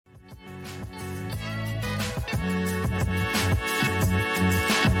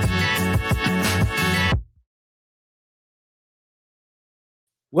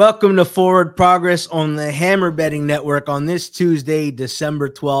Welcome to Forward Progress on the Hammer Betting Network on this Tuesday, December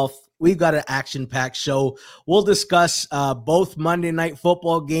 12th. We've got an action-packed show. We'll discuss both Monday Night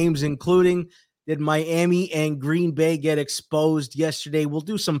Football games, including did Miami and Green Bay get exposed yesterday. We'll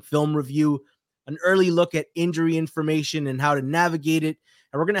do some film review, an early look at injury information and how to navigate it.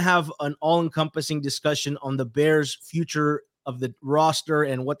 And we're going to have an all-encompassing discussion on the Bears' future of the roster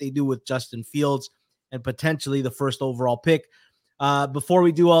and what they do with Justin Fields and potentially the first overall pick. Before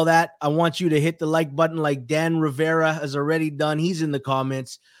we do all that, I want you to hit the like button like Dan Rivera has already done. He's in the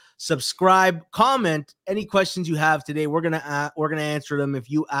comments. Subscribe, comment any questions you have today. We're gonna answer them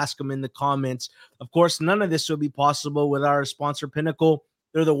if you ask them in the comments. Of course, none of this would be possible with our sponsor, Pinnacle.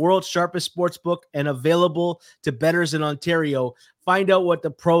 They're the world's sharpest sports book and available to bettors in Ontario. Find out what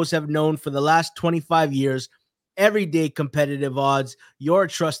the pros have known for the last 25 years. Everyday competitive odds, your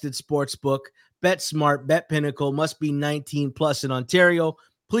trusted sports book. Bet smart, bet Pinnacle, must be 19 plus in Ontario.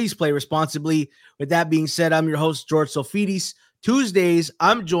 Please play responsibly. With that being said, I'm your host, George Sofidis. Tuesdays,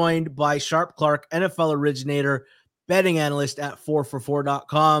 I'm joined by Sharp Clark, NFL originator, betting analyst at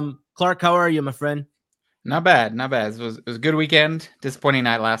 4for4.com. Clark, how are you, my friend? Not bad, not bad. It was a good weekend. Disappointing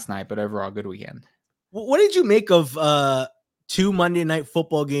night last night, but overall good weekend. What did you make of two Monday Night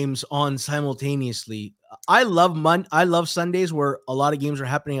Football games on simultaneously? I love Sundays where a lot of games are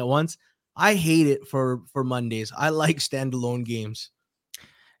happening at once. I hate it for Mondays. I like standalone games.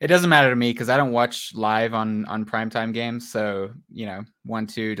 It doesn't matter to me because I don't watch live on primetime games. So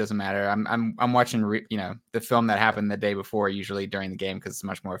 1-2 doesn't matter. I'm watching the film that happened the day before, usually during the game, because it's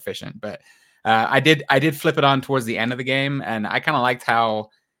much more efficient. But I did flip it on towards the end of the game, and I kind of liked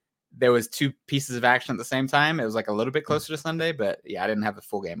how there was two pieces of action at the same time. It was like a little bit closer to Sunday, but yeah, I didn't have the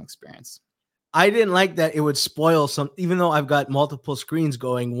full game experience. I didn't like that it would spoil some, even though I've got multiple screens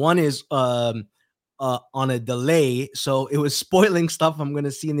going. One is on a delay, so it was spoiling stuff I'm going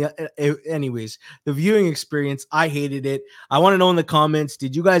to see in the anyways. The viewing experience, I hated it. I want to know in the comments,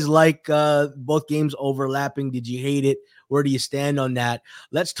 did you guys like both games overlapping? Did you hate it? Where do you stand on that?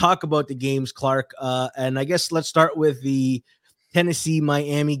 Let's talk about the games, Clark. And I guess let's start with the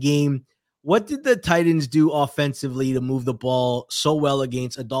Tennessee-Miami game. What did the Titans do offensively to move the ball so well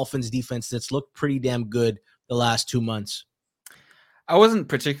against a Dolphins defense that's looked pretty damn good the last 2 months? I wasn't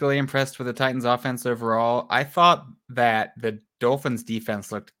particularly impressed with the Titans offense overall. I thought that the Dolphins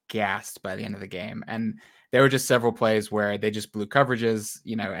defense looked gassed by the end of the game. And there were just several plays where they just blew coverages,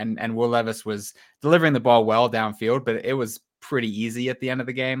 and Will Levis was delivering the ball well downfield, but it was pretty easy at the end of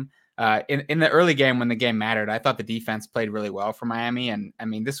the game. In the early game, when the game mattered, I thought the defense played really well for Miami. And I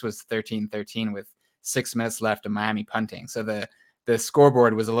mean, this was 13-13 with 6 minutes left of Miami punting. So the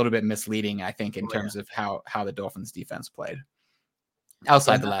scoreboard was a little bit misleading, I think, in terms of how the Dolphins defense played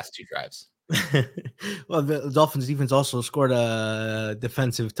outside the last 2 drives. Well, the Dolphins defense also scored a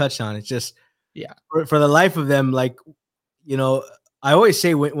defensive touchdown. It's just, yeah, for the life of them, I always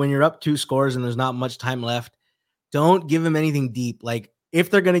say when you're up 2 scores and there's not much time left, don't give them anything deep. Like, if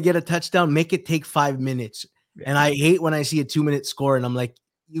they're going to get a touchdown, make it take 5 minutes. Yeah. And I hate when I see a 2-minute score and I'm like,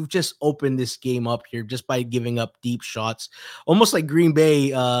 you've just opened this game up here just by giving up deep shots, almost like Green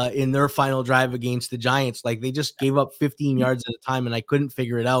Bay in their final drive against the Giants. Like, they just gave up 15 yards at a time and I couldn't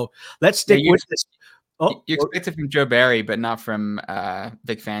figure it out. Let's stick with this. You expect it from Joe Barry, but not from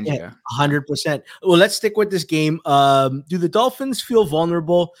Vic Fangio. Yeah, 100%. Well, let's stick with this game. Do the Dolphins feel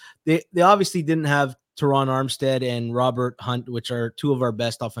vulnerable? They obviously didn't have Teron Armstead and Robert Hunt, which are 2 of our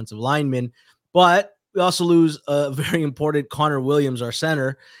best offensive linemen, but we also lose a very important Connor Williams, our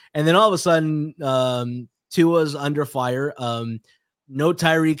center. And then all of a sudden, Tua's under fire. No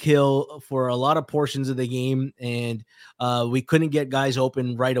Tyreek Hill for a lot of portions of the game, and we couldn't get guys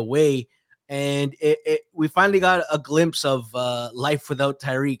open right away. And we finally got a glimpse of life without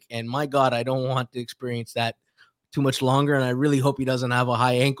Tyreek. And my God, I don't want to experience that too much longer. And I really hope he doesn't have a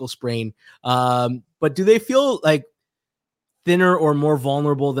high ankle sprain. But do they feel like thinner or more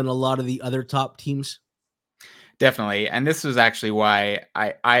vulnerable than a lot of the other top teams? Definitely. And this was actually why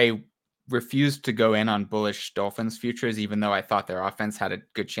I refused to go in on bullish Dolphins futures, even though I thought their offense had a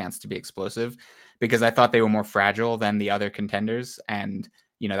good chance to be explosive, because I thought they were more fragile than the other contenders. And,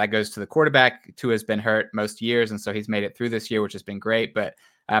 that goes to the quarterback. Tua has been hurt most years, and so he's made it through this year, which has been great. But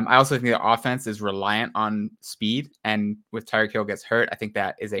I also think the offense is reliant on speed. And with Tyreek Hill gets hurt, I think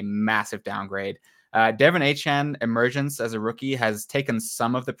that is a massive downgrade. Devin Achane emergence as a rookie has taken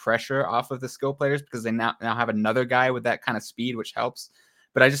some of the pressure off of the skill players because they now have another guy with that kind of speed, which helps.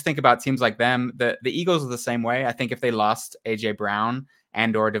 But I just think about teams like them. The Eagles are the same way. I think if they lost A.J. Brown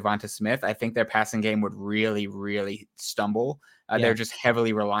and or Devonta Smith, I think their passing game would really, really stumble. They're just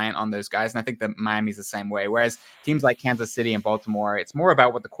heavily reliant on those guys. And I think that Miami's the same way. Whereas teams like Kansas City and Baltimore, it's more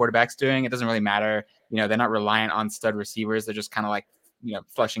about what the quarterback's doing. It doesn't really matter. They're not reliant on stud receivers. They're just kind of like,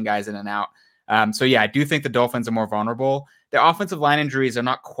 flushing guys in and out. So yeah, I do think the Dolphins are more vulnerable. Their offensive line injuries are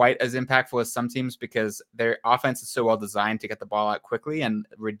not quite as impactful as some teams because their offense is so well designed to get the ball out quickly and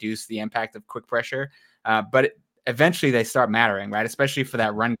reduce the impact of quick pressure. But eventually they start mattering, right? Especially for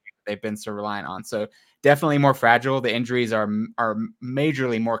that run game they've been so reliant on. So definitely more fragile. The injuries are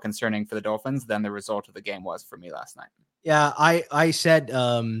majorly more concerning for the Dolphins than the result of the game was for me last night. Yeah, I said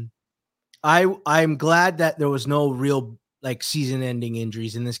I'm glad that there was no real like season-ending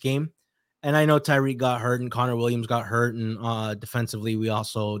injuries in this game. And I know Tyreek got hurt and Connor Williams got hurt, and defensively we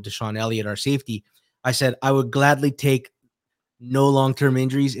also Deshaun Elliott, our safety. I said I would gladly take no long-term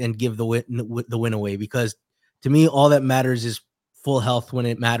injuries and give the win away, because to me all that matters is full health when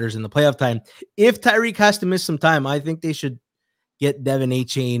it matters in the playoff time. If Tyreek has to miss some time, I think they should get Devin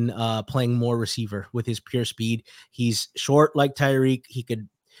A-Chain playing more receiver with his pure speed. He's short like Tyreek.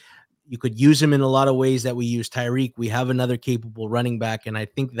 You could use him in a lot of ways that we use Tyreek. We have another capable running back, and I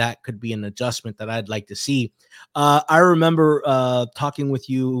think that could be an adjustment that I'd like to see. I remember talking with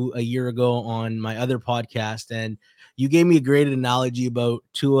you a year ago on my other podcast, and you gave me a great analogy about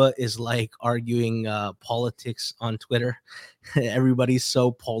Tua is like arguing politics on Twitter. Everybody's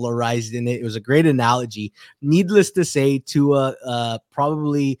so polarized in it. It was a great analogy. Needless to say, Tua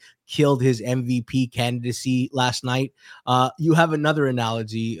probably killed his MVP candidacy last night. You have another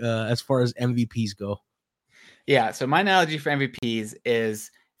analogy as far as MVPs go. Yeah. So my analogy for MVPs is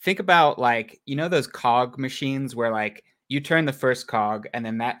think about those cog machines where you turn the first cog and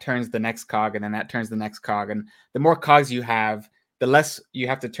then that turns the next cog and then that turns the next cog. And the more cogs you have, the less you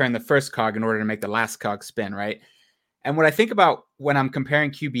have to turn the first cog in order to make the last cog spin, right? And what I think about when I'm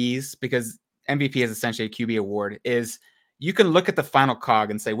comparing QBs, because MVP is essentially a QB award, is you can look at the final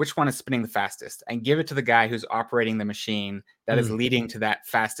cog and say which one is spinning the fastest and give it to the guy who's operating the machine that is leading to that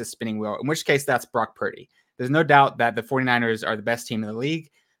fastest spinning wheel, in which case that's Brock Purdy. There's no doubt that the 49ers are the best team in the league.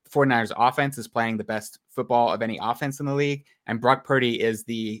 The 49ers offense is playing the best football of any offense in the league, and Brock Purdy is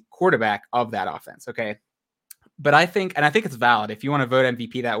the quarterback of that offense, okay? But I think it's valid. If you want to vote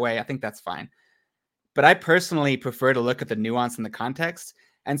MVP that way, I think that's fine. But I personally prefer to look at the nuance and the context.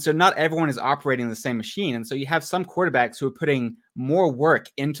 And so not everyone is operating the same machine. And so you have some quarterbacks who are putting more work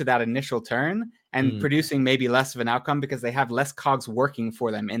into that initial turn and producing maybe less of an outcome because they have less cogs working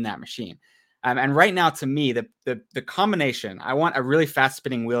for them in that machine. And right now, to me, the combination, I want a really fast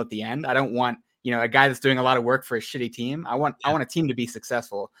spinning wheel at the end. I don't want, a guy that's doing a lot of work for a shitty team. I want a team to be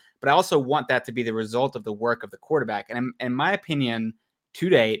successful, but I also want that to be the result of the work of the quarterback. And in my opinion, to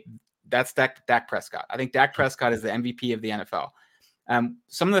date, that's Dak Prescott. I think Dak Prescott is the MVP of the NFL.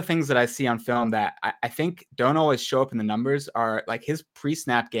 Some of the things that I see on film that I think don't always show up in the numbers are like his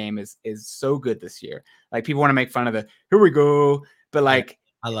pre-snap game is so good this year. Like people want to make fun of here we go, but like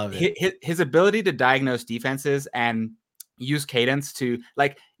I love it. His ability to diagnose defenses and use cadence to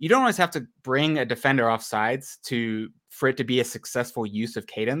you don't always have to bring a defender off sides for it to be a successful use of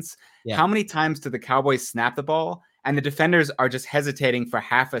cadence. Yeah. How many times do the Cowboys snap the ball and the defenders are just hesitating for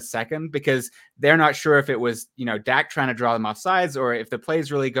half a second because they're not sure if it was, Dak trying to draw them off sides or if the play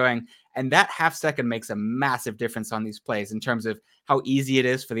is really going. And that half second makes a massive difference on these plays in terms of how easy it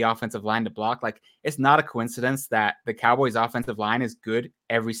is for the offensive line to block. Like, it's not a coincidence that the Cowboys offensive line is good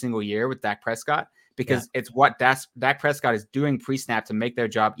every single year with Dak Prescott, because it's what Dak Prescott is doing pre-snap to make their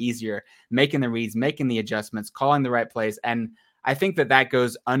job easier, making the reads, making the adjustments, calling the right plays. And I think that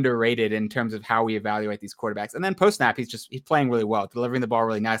goes underrated in terms of how we evaluate these quarterbacks. And then post-snap, he's playing really well, delivering the ball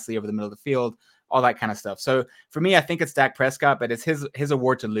really nicely over the middle of the field, all that kind of stuff. So for me, I think it's Dak Prescott, but it's his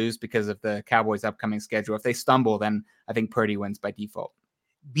award to lose because of the Cowboys' upcoming schedule. If they stumble, then I think Purdy wins by default.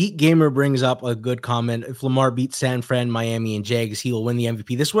 Beat Gamer brings up a good comment. If Lamar beats San Fran, Miami, and Jags, he will win the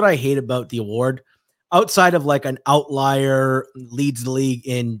MVP. This is what I hate about the award. Outside of like an outlier leads the league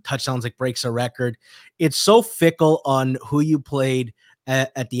in touchdowns, like breaks a record, it's so fickle on who you played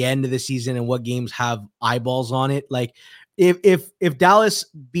at the end of the season and what games have eyeballs on it. Like if Dallas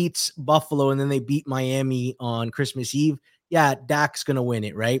beats Buffalo and then they beat Miami on Christmas Eve, yeah, Dak's gonna win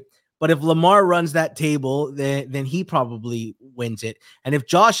it, right? But if Lamar runs that table, then he probably wins it. And if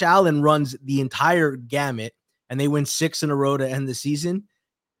Josh Allen runs the entire gamut and they win 6 in a row to end the season,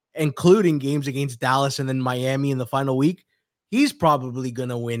 including games against Dallas and then Miami in the final week, he's probably going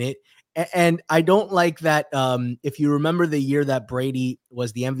to win it. And I don't like that. If you remember the year that Brady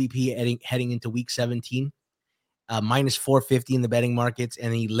was the MVP heading into week 17, minus 450 in the betting markets,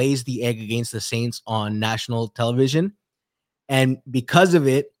 and he lays the egg against the Saints on national television. And because of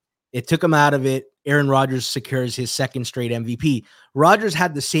it, it took him out of it. Aaron Rodgers secures his second straight MVP. Rodgers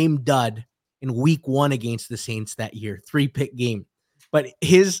had the same dud in week 1 against the Saints that year, 3-pick game. But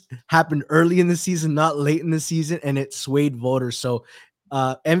his happened early in the season, not late in the season, and it swayed voters. So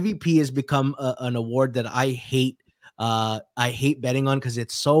MVP has become an award that I hate. I hate betting on because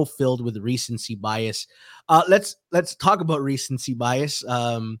it's so filled with recency bias. Let's talk about recency bias.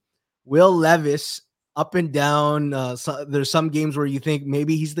 Will Levis, up and down. There's some games where you think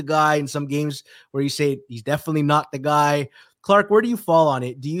maybe he's the guy, and some games where you say he's definitely not the guy. Clark, where do you fall on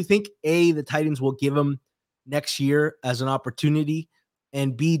it? Do you think A, the Titans will give him next year as an opportunity,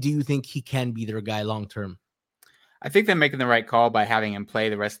 and B, do you think he can be their guy long term? I think they're making the right call by having him play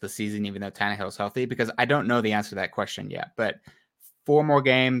the rest of the season, even though Tannehill's healthy, because I don't know the answer to that question yet. But 4 more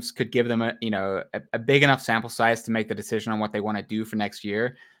games could give them a big enough sample size to make the decision on what they want to do for next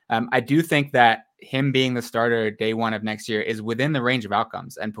year. I do think that him being the starter day 1 of next year is within the range of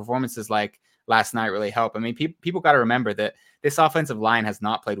outcomes, and performances like last night really help. I mean, people got to remember that this offensive line has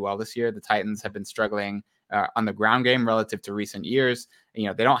not played well this year. The Titans have been struggling on the ground game relative to recent years. They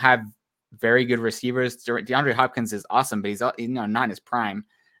don't have very good receivers. DeAndre Hopkins is awesome, but he's not in his prime.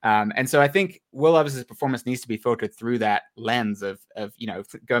 And so I think Will Levis's performance needs to be filtered through that lens of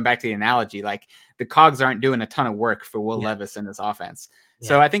going back to the analogy, like the cogs aren't doing a ton of work for Will Levis in this offense. Yeah.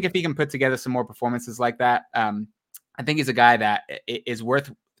 So I think if he can put together some more performances like that, I think he's a guy that is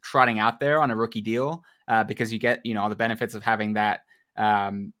worth trotting out there on a rookie deal because you get, all the benefits of having that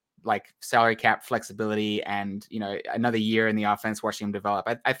like salary cap flexibility and, another year in the offense, watching him develop.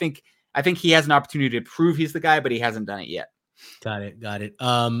 I think he has an opportunity to prove he's the guy, but he hasn't done it yet. Got it.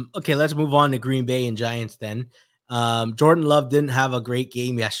 Okay, let's move on to Green Bay and Giants then. Jordan Love didn't have a great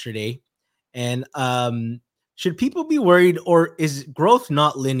game yesterday. And should people be worried, or is growth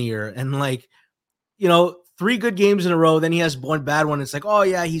not linear? And 3 good games in a row, then he has one bad one. It's like, oh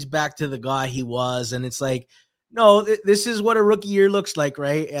yeah, he's back to the guy he was. And it's like, no, this is what a rookie year looks like,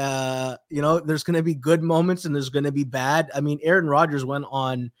 right? There's going to be good moments and there's going to be bad. I mean, Aaron Rodgers went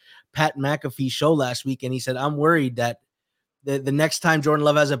on Pat McAfee's show last week and he said, I'm worried that the next time Jordan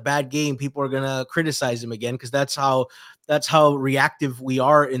Love has a bad game, people are going to criticize him again, because that's how reactive we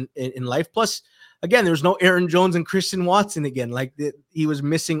are in life. Plus, again, there's no Aaron Jones and Christian Watson again. He was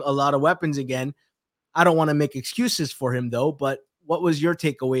missing a lot of weapons again. I don't want to make excuses for him, though, but what was your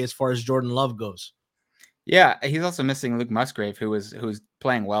takeaway as far as Jordan Love goes? Yeah, he's also missing Luke Musgrave, who was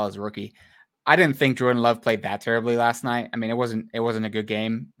playing well as a rookie. I didn't think Jordan Love played that terribly last night. I mean, it wasn't a good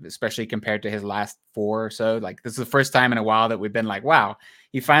game, especially compared to his last 4 or so. Like, this is the first time in a while that we've been like, wow,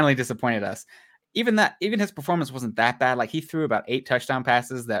 he finally disappointed us. Even his performance wasn't that bad. Like, he threw about 8 touchdown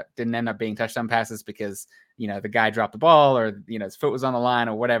passes that didn't end up being touchdown passes because, the guy dropped the ball or, his foot was on the line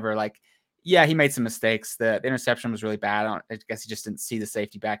or whatever. Like, yeah, he made some mistakes. The interception was really bad. I guess he just didn't see the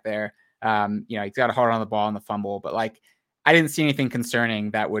safety back there. He's got a hard on the ball and the fumble, but I didn't see anything concerning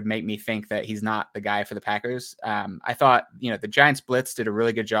that would make me think that he's not the guy for the Packers. I thought, the Giants blitz did a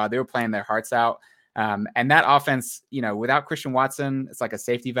really good job. They were playing their hearts out. And that offense, without Christian Watson, it's like a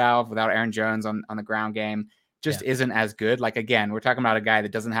safety valve. Without Aaron Jones on the ground game, just isn't as good. Like, again, we're talking about a guy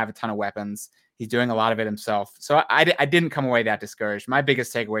that doesn't have a ton of weapons. He's doing a lot of it himself. So I didn't come away that discouraged. My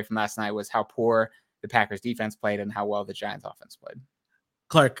biggest takeaway from last night was how poor the Packers defense played and how well the Giants offense played.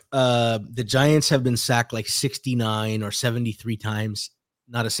 Clark, the Giants have been sacked like 69 or 73 times.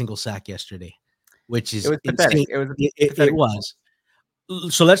 Not a single sack yesterday, which is pathetic. It was.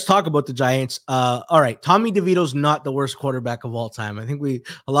 So let's talk about the Giants. All right, Tommy DeVito's not the worst quarterback of all time. I think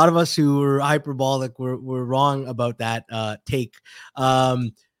a lot of us who were hyperbolic were wrong about that take.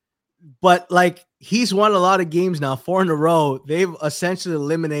 But he's won a lot of games now, 4 in a row. They've essentially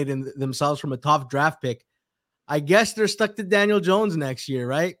eliminated themselves from a top draft pick. I guess they're stuck to Daniel Jones next year,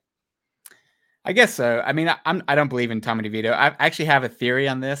 right? I guess so. I mean, I don't believe in Tommy DeVito. I actually have a theory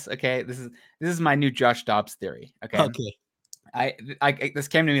on this. Okay, this is my new Josh Dobbs theory. Okay. This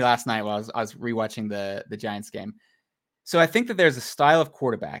came to me last night while I was rewatching the Giants game. So I think that there's a style of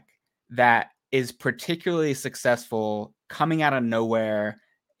quarterback that is particularly successful coming out of nowhere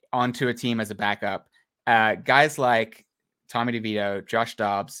onto a team as a backup. Guys like Tommy DeVito, Josh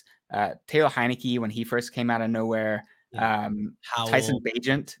Dobbs, Taylor Heineke when he first came out of nowhere, Tyson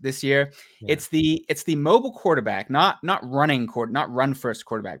Bagent this year. Yeah. It's the mobile quarterback, not run first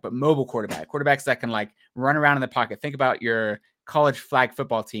quarterback, but mobile quarterbacks that can run around in the pocket. Think about your college flag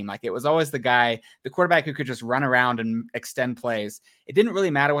football team. It was always the quarterback who could just run around and extend plays. It didn't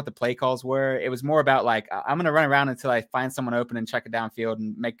really matter what the play calls were. It was more about I'm going to run around until I find someone open and check it downfield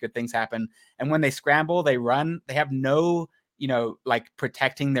and make good things happen. And when they scramble, they run. They have no like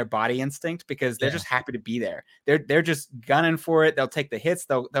protecting their body instinct because they're Yeah. just happy to be there. They're just gunning for it. They'll take the hits.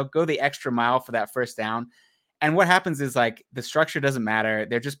 They'll go the extra mile for that first down. And what happens is like the structure doesn't matter.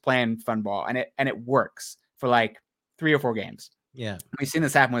 They're just playing fun ball, and it works for like 3 or 4 games. Yeah. We've seen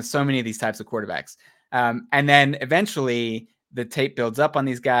this happen with so many of these types of quarterbacks. And then eventually the tape builds up on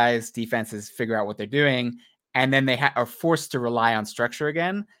these guys. Defenses figure out what they're doing, and then they are forced to rely on structure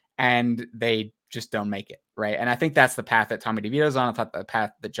again, and they just don't make it, right? And I think that's the path that Tommy DeVito's on. I thought the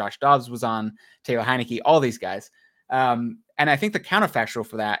path that Josh Dobbs was on, Taylor Heineke, all these guys. And I think the counterfactual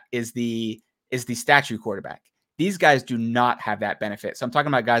for that is the statue quarterback. These guys do not have that benefit. So I'm talking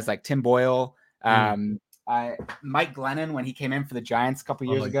about guys like Tim Boyle, Mike Glennon when he came in for the Giants a couple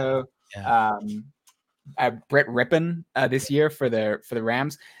years ago. Yeah. Brett Rippon this year for the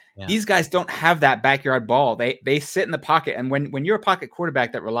Rams. Yeah. These guys don't have that backyard ball. They sit in the pocket, and when you're a pocket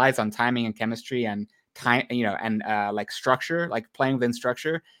quarterback that relies on timing and chemistry and time, and like structure, like playing within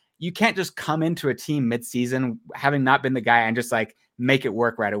structure, you can't just come into a team midseason having not been the guy and just like make it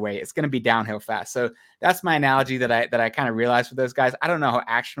work right away. It's going to be downhill fast. So that's my analogy that I kind of realized with those guys. I don't know how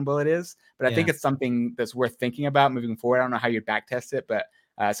actionable it is, but I think it's something that's worth thinking about moving forward. I don't know how you'd back test it, but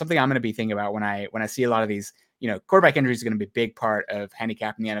something I'm going to be thinking about when I see a lot of these, quarterback injuries are going to be a big part of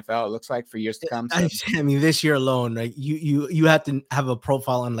handicapping the NFL. It looks like for years to come. So. I mean, this year alone, right? You have to have a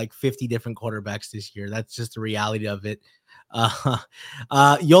profile on like 50 different quarterbacks this year. That's just the reality of it.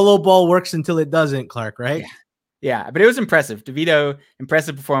 YOLO ball works until it doesn't, Clark, right? Yeah, but it was impressive. DeVito,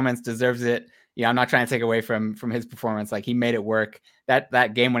 impressive performance, deserves it. I'm not trying to take away from his performance. Like he made it work.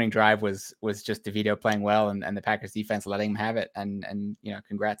 That game-winning drive was just DeVito playing well and the Packers defense letting him have it. And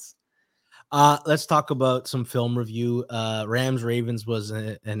congrats. Let's talk about some film review. Rams Ravens was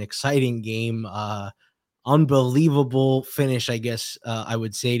an exciting game. Unbelievable finish, I guess I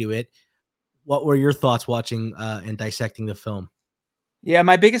would say to it. What were your thoughts watching and dissecting the film? Yeah,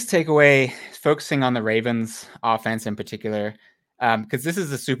 my biggest takeaway is focusing on the Ravens offense in particular, because this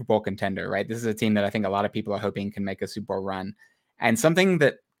is a Super Bowl contender, right? This is a team that I think a lot of people are hoping can make a Super Bowl run. And something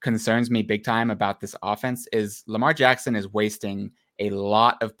that concerns me big time about this offense is Lamar Jackson is wasting a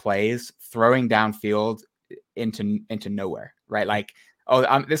lot of plays throwing downfield into nowhere, right? Like,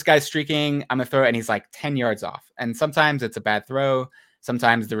 this guy's streaking, I'm gonna throw it, and he's like 10 yards off. And sometimes it's a bad throw.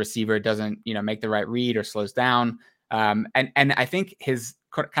 Sometimes the receiver doesn't, make the right read or slows down. And I think his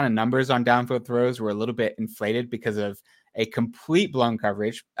kind of numbers on downfield throws were a little bit inflated because of a complete blown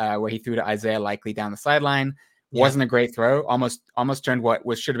coverage where he threw to Isaiah Likely down the sideline. Wasn't a great throw. Almost turned what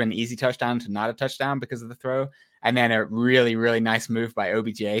should have been an easy touchdown to not a touchdown because of the throw. And then a really, really nice move by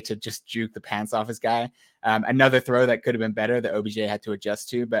OBJ to just juke the pants off his guy. Another throw that could have been better that OBJ had to adjust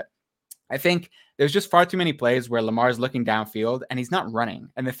to. But I think there's just far too many plays where Lamar's looking downfield and he's not running.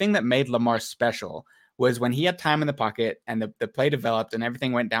 And the thing that made Lamar special was when he had time in the pocket and the play developed and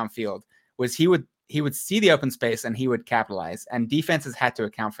everything went downfield, was he would see the open space and he would capitalize. And defenses had to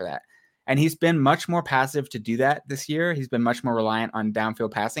account for that. And he's been much more passive to do that this year. He's been much more reliant on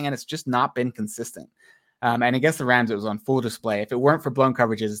downfield passing, and it's just not been consistent. And against the Rams, it was on full display. If it weren't for blown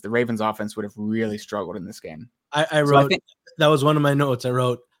coverages, the Ravens offense would have really struggled in this game. I wrote, that was one of my notes. I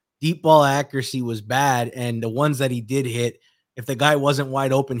wrote, deep ball accuracy was bad, and the ones that he did hit, if the guy wasn't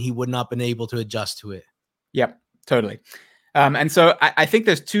wide open, he would not been able to adjust to it. Yep, totally. And so I think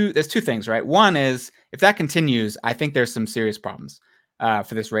there's two things, right? One is if that continues, I think there's some serious problems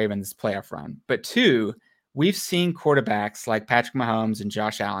for this Ravens playoff run. But two, we've seen quarterbacks like Patrick Mahomes and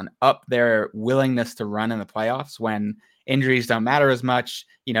Josh Allen up their willingness to run in the playoffs when injuries don't matter as much,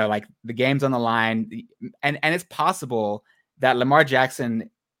 like the game's on the line. And it's possible that Lamar Jackson,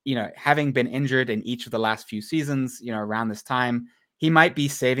 having been injured in each of the last few seasons, around this time, he might be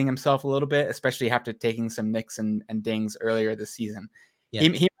saving himself a little bit, especially after taking some nicks and dings earlier this season. Yeah. He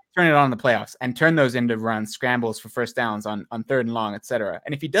might turn it on in the playoffs and turn those into runs, scrambles for first downs on third and long, etc.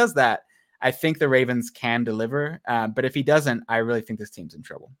 And if he does that, I think the Ravens can deliver. But if he doesn't, I really think this team's in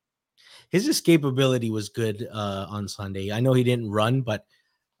trouble. His escapability was good on Sunday. I know he didn't run, but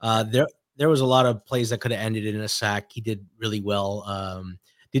there was a lot of plays that could have ended in a sack. He did really well.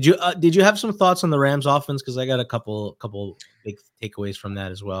 Did you have some thoughts on the Rams offense? Because I got a couple big takeaways from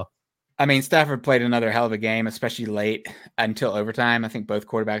that as well. I mean, Stafford played another hell of a game, especially late until overtime. I think both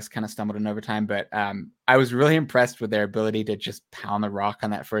quarterbacks kind of stumbled in overtime, but I was really impressed with their ability to just pound the rock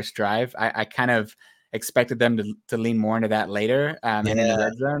on that first drive. I kind of expected them to lean more into that later and in the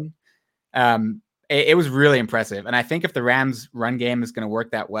red zone. It was really impressive. And I think if the Rams run game is going to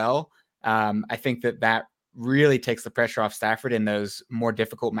work that well, I think that really takes the pressure off Stafford in those more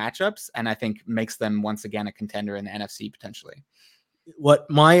difficult matchups. And I think makes them once again a contender in the NFC potentially. what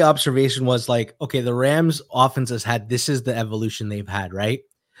my observation was like, okay, the Rams offense has had this is the evolution they've had, right?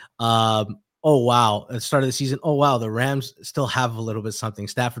 Oh wow, at the start of the season, oh wow, the Rams still have a little bit something.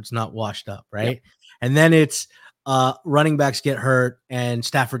 Stafford's not washed up, Yep. right? And then it's running backs get hurt and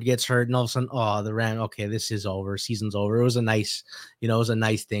Stafford gets hurt, and all of a sudden, oh, the Rams, okay, this is over, season's over. It was a nice, it was a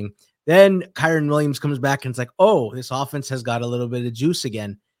nice thing. Then Kyron Williams comes back and it's like, oh, this offense has got a little bit of juice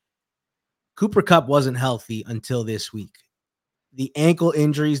again. Cooper Kupp wasn't healthy until this week. The ankle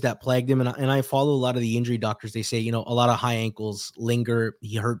injuries that plagued him, and I follow a lot of the injury doctors. They say, a lot of high ankles linger.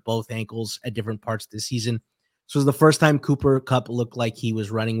 He hurt both ankles at different parts of the season. So it was the first time Cooper Kupp looked like he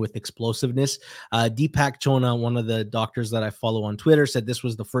was running with explosiveness. Deepak Chona, one of the doctors that I follow on Twitter, said this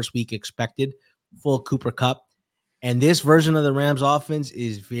was the first week expected full Cooper Kupp. And this version of the Rams offense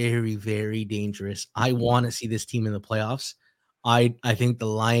is very, very dangerous. I want to see this team in the playoffs. I think the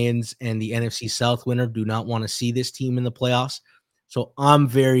Lions and the NFC South winner do not want to see this team in the playoffs. So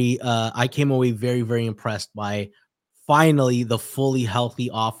I came away very, very impressed by finally the fully healthy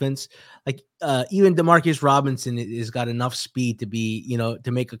offense. Like even Demarcus Robinson has got enough speed to be,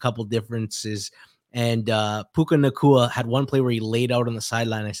 to make a couple differences. And Puka Nakua had one play where he laid out on the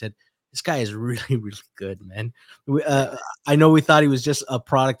sideline. I said, this guy is really, really good, man. Yeah. I know we thought he was just a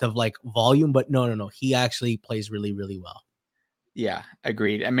product of like volume, but no. He actually plays really, really well. Yeah,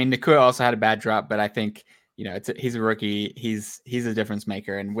 agreed. I mean, Nakua also had a bad drop, but I think he's a rookie. He's a difference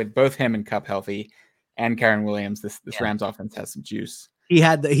maker, and with both him and Kupp healthy, and Kyren Williams, this Rams offense has some juice. He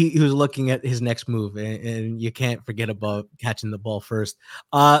was looking at his next move, and you can't forget about catching the ball first.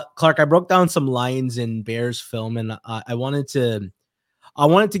 Clark, I broke down some Lions and Bears film, and I wanted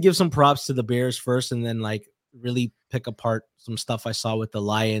to give some props to the Bears first, and then like really pick apart some stuff I saw with the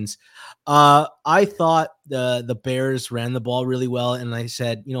Lions. I thought the Bears ran the ball really well, and I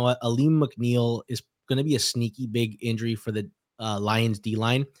said, you know what, Aleem McNeil is going to be a sneaky big injury for the Lions D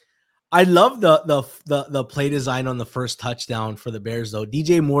line. I love the play design on the first touchdown for the Bears, though.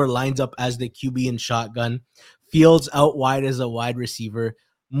 DJ Moore lines up as the QB in shotgun, Fields out wide as a wide receiver.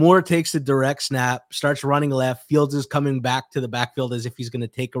 Moore takes the direct snap, starts running left. Fields is coming back to the backfield as if he's going to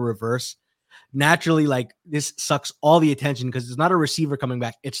take a reverse. Naturally, like this sucks all the attention because it's not a receiver coming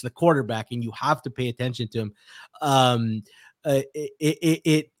back, it's the quarterback, and you have to pay attention to him.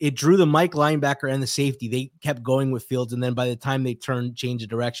 It drew the Mike linebacker and the safety. They kept going with Fields, and then by the time they changed the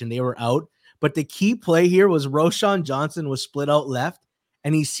direction, they were out. But the key play here was Roschon Johnson was split out left,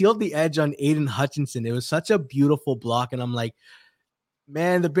 and he sealed the edge on Aiden Hutchinson. It was such a beautiful block, and I'm like,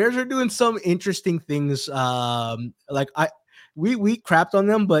 man, the Bears are doing some interesting things. We crapped on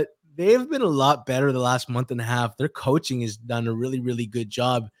them, but they've been a lot better the last month and a half. Their coaching has done a really, really good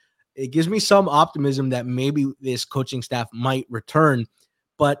job. It gives me some optimism that maybe this coaching staff might return.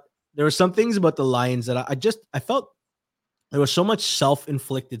 But there were some things about the Lions that I felt there was so much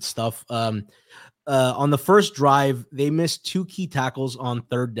self-inflicted stuff. On the first drive, they missed two key tackles on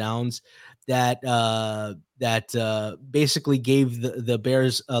third downs that basically gave the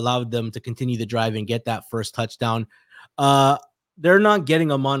Bears, allowed them to continue the drive and get that first touchdown. They're not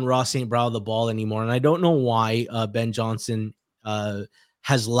getting Amon-Ra St. Brown the ball anymore, and I don't know why. Ben Johnson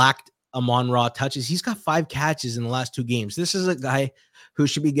has lacked Amon-Ra touches. He's got 5 catches in the last 2 games. This is a guy who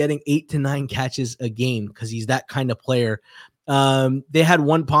should be getting 8 to 9 catches a game because he's that kind of player. They had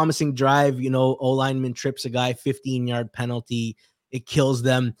one promising drive, O-lineman trips a guy, 15-yard penalty. It kills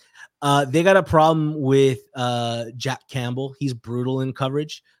them. They got a problem with Jack Campbell. He's brutal in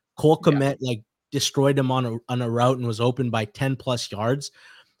coverage. Cole Kmet destroyed him on a route and was open by 10 plus yards.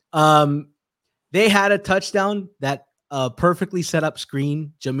 They had a touchdown that perfectly set up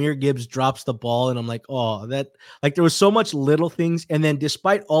screen. Jahmyr Gibbs drops the ball, and I'm like, oh, that there was so much little things. And then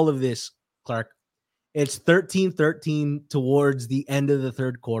despite all of this, Clark, it's 13-13 towards the end of the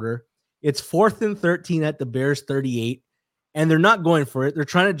third quarter. It's 4th and 13 at the Bears 38, and they're not going for it. They're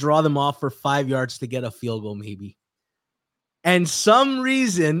trying to draw them off for 5 yards to get a field goal, maybe. And some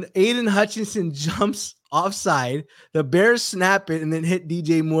reason, Aiden Hutchinson jumps offside. The Bears snap it and then hit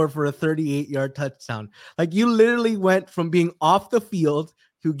DJ Moore for a 38-yard touchdown. Like, you literally went from being off the field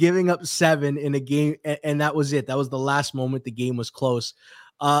to giving up 7 in a game, and that was it. That was the last moment the game was close.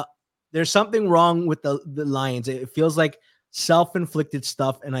 There's something wrong with the Lions. It feels like self-inflicted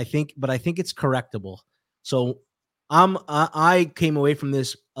stuff, and I think it's correctable. So I came away from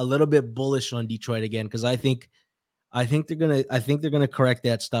this a little bit bullish on Detroit again because I think they're gonna correct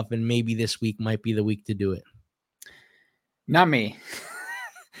that stuff, and maybe this week might be the week to do it. Not me.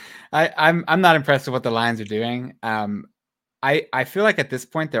 I'm not impressed with what the Lions are doing. I feel like at this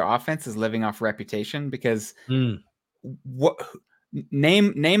point their offense is living off reputation because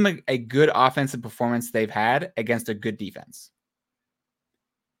name a good offensive performance they've had against a good defense.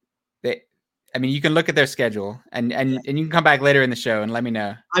 I mean, you can look at their schedule and you can come back later in the show and let me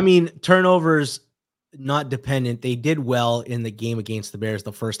know. I mean, turnovers not dependent. They did well in the game against the Bears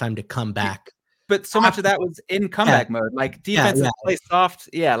the first time to come back. But so much of that was in comeback mode. Like defenses play soft.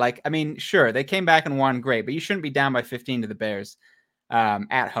 Yeah, like I mean, sure, they came back and won, great, but you shouldn't be down by 15 to the Bears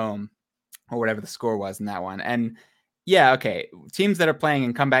at home or whatever the score was in that one. And yeah, okay, teams that are playing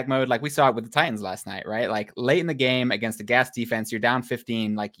in comeback mode, like we saw it with the Titans last night, right? Like late in the game against a gas defense, you're down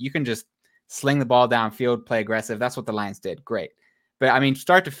 15, like you can just sling the ball downfield, play aggressive. That's what the Lions did. Great. But I mean,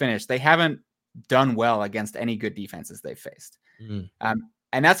 start to finish, they haven't done well against any good defenses they've faced.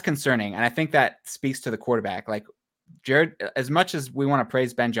 And that's concerning. And I think that speaks to the quarterback. Like Jared, as much as we want to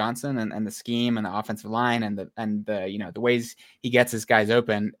praise Ben Johnson and the scheme and the offensive line and the the ways he gets his guys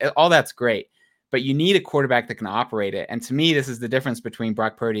open, all that's great. But you need a quarterback that can operate it. And to me, this is the difference between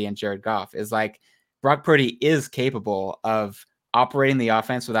Brock Purdy and Jared Goff. Is like Brock Purdy is capable of operating the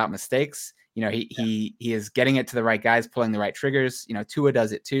offense without mistakes. He is getting it to the right guys, pulling the right triggers. Tua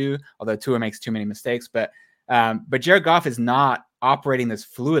does it too, although Tua makes too many mistakes. But Jared Goff is not operating this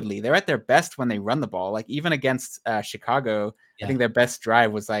fluidly. They're at their best when they run the ball. Like even against Chicago, I think their best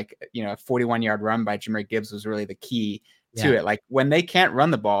drive was like, a 41-yard run by Jahmyr Gibbs was really the key to it. Like when they can't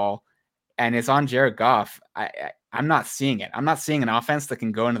run the ball and it's on Jared Goff, I'm not seeing it. I'm not seeing an offense that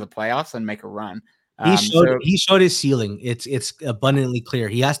can go into the playoffs and make a run. He showed his ceiling. It's abundantly clear.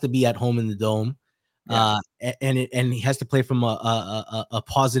 He has to be at home in the dome. And he has to play from a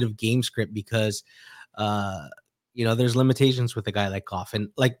positive game script because there's limitations with a guy like Goff. And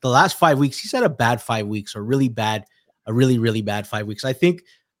like the last 5 weeks, he's had a bad 5 weeks, or really bad, a really, really bad 5 weeks. I think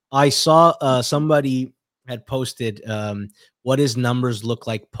I saw somebody had posted what his numbers look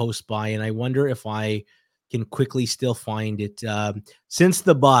like post-bye, and I wonder if I can quickly still find it. Since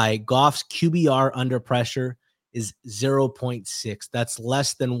the bye, Goff's QBR under pressure is 0.6. That's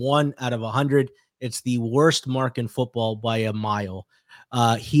less than 1 out of 100. It's the worst mark in football by a mile.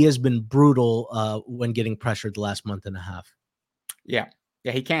 He has been brutal when getting pressured the last month and a half. Yeah,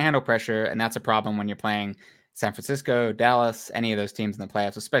 he can't handle pressure, and that's a problem when you're playing San Francisco, Dallas, any of those teams in the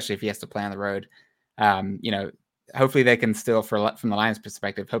playoffs, especially if he has to play on the road. Hopefully they can still, from the Lions'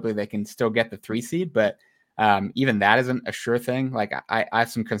 perspective, hopefully they can still get the 3 seed, but even that isn't a sure thing. Like I have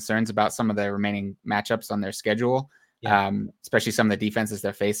some concerns about some of the remaining matchups on their schedule, especially some of the defenses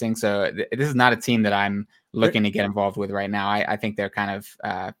they're facing. So this is not a team that I'm looking to get involved with right now. I think they're kind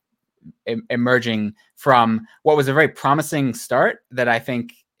of emerging from what was a very promising start that I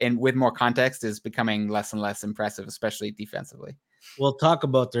think, with more context, is becoming less and less impressive, especially defensively. We'll talk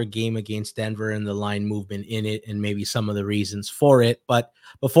about their game against Denver and the line movement in it and maybe some of the reasons for it. But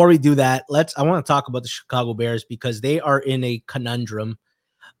before we do that, I want to talk about the Chicago Bears because they are in a conundrum.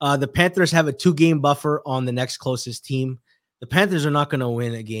 The Panthers have a 2-game buffer on the next closest team. The Panthers are not going to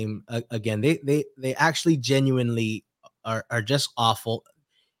win a game again. They actually genuinely are just awful.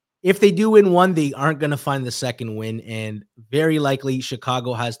 If they do win one, they aren't going to find the second win, and very likely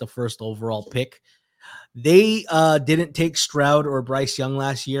Chicago has the first overall pick. They didn't take Stroud or Bryce Young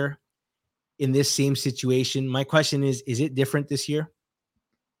last year in this same situation. My question is it different this year?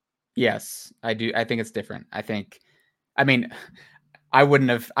 Yes, I do. I think it's different. I would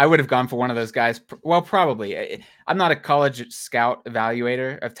have gone for one of those guys. Well, probably. I'm not a college scout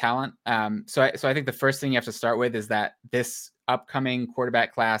evaluator of talent. So I think the first thing you have to start with is that this upcoming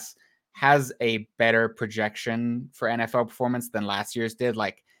quarterback class has a better projection for NFL performance than last year's did.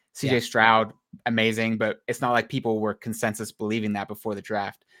 Like CJ Stroud, amazing, but it's not like people were consensus believing that before the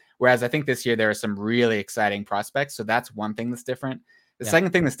draft. Whereas I think this year there are some really exciting prospects. So that's one thing that's different. The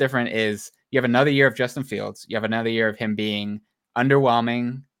second thing that's different is you have another year of Justin Fields. You have another year of him being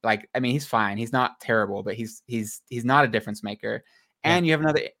underwhelming. Like, I mean, he's fine. He's not terrible, but he's not a difference maker. And you have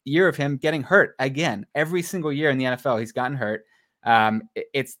another year of him getting hurt again. Every single year in the NFL, he's gotten hurt.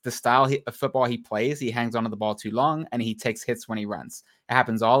 It's the style of football he plays. He hangs onto the ball too long and he takes hits when he runs. It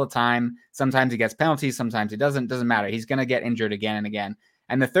happens all the time. Sometimes he gets penalties. Sometimes he doesn't. Doesn't matter. He's going to get injured again and again.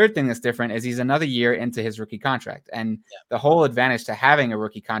 And the third thing that's different is he's another year into his rookie contract. And the whole advantage to having a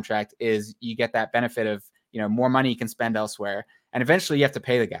rookie contract is you get that benefit of, more money you can spend elsewhere. And eventually you have to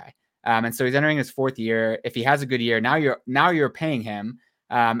pay the guy. And so he's entering his 4th year. If he has a good year, now you're paying him.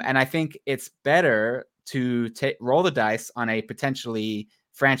 And I think it's better to roll the dice on a potentially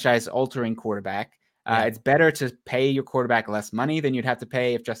franchise-altering quarterback. It's better to pay your quarterback less money than you'd have to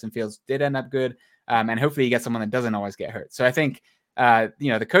pay if Justin Fields did end up good. And hopefully you get someone that doesn't always get hurt. So I think,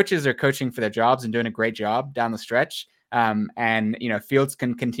 the coaches are coaching for their jobs and doing a great job down the stretch. And Fields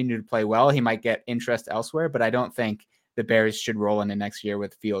can continue to play well. He might get interest elsewhere, but I don't think the Bears should roll into next year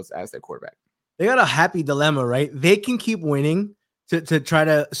with Fields as their quarterback. They got a happy dilemma, right? They can keep winning to try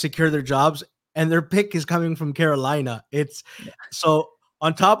to secure their jobs, and their pick is coming from Carolina. It's so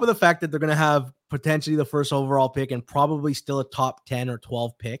on top of the fact that they're going to have potentially the first overall pick and probably still a top 10 or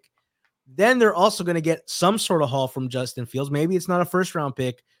 12 pick. Then they're also going to get some sort of haul from Justin Fields. Maybe it's not a first round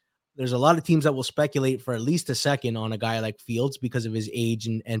pick. There's a lot of teams that will speculate for at least a second on a guy like Fields because of his age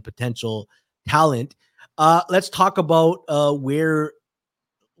and potential talent. Let's talk about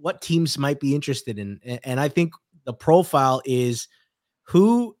what teams might be interested in. And I think the profile is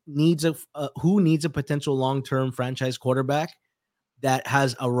who needs a potential long-term franchise quarterback that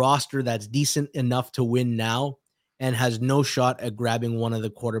has a roster that's decent enough to win now and has no shot at grabbing one of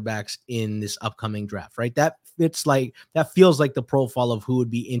the quarterbacks in this upcoming draft, right? That feels like the profile of who would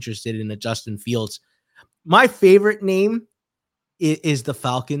be interested in a Justin Fields. My favorite name is the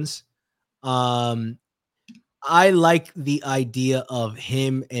Falcons. I like the idea of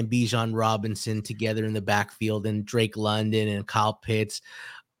him and Bijan Robinson together in the backfield and Drake London and Kyle Pitts.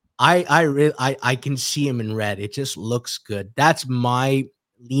 I can see him in red. It just looks good. That's my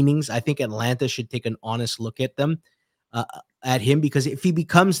leanings. I think Atlanta should take an honest look at them, at him, because if he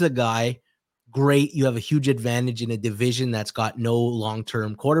becomes the guy, great. You have a huge advantage in a division that's got no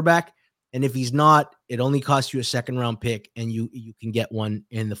long-term quarterback. And if he's not, it only costs you a second round pick and you can get one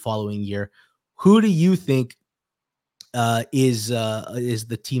in the following year. Who do you think is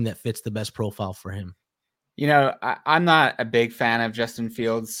the team that fits the best profile for him? I'm not a big fan of Justin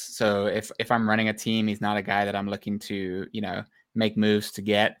Fields. So if I'm running a team, he's not a guy that I'm looking to, make moves to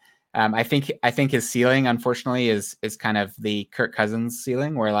get. I think his ceiling, unfortunately, is kind of the Kirk Cousins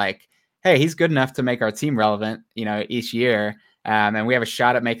ceiling, where like, hey, he's good enough to make our team relevant, each year. And we have a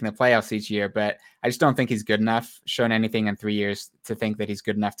shot at making the playoffs each year, but I just don't think he's good enough, shown anything in 3 years to think that he's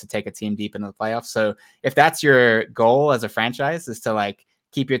good enough to take a team deep into the playoffs. So if that's your goal as a franchise, is to like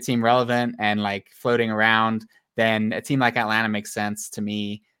keep your team relevant and like floating around, then a team like Atlanta makes sense to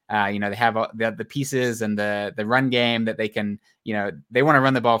me. They have the pieces and the run game that they can, they want to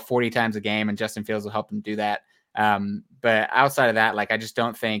run the ball 40 times a game, and Justin Fields will help them do that. But outside of that, like, I just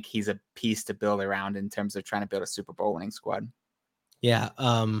don't think he's a piece to build around in terms of trying to build a Super Bowl winning squad. Yeah,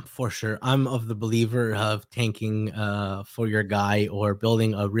 for sure. I'm of the believer of tanking for your guy or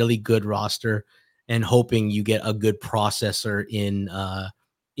building a really good roster and hoping you get a good processor in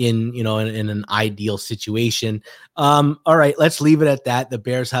an ideal situation. All right, let's leave it at that. The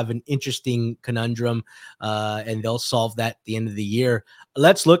Bears have an interesting conundrum, and they'll solve that at the end of the year.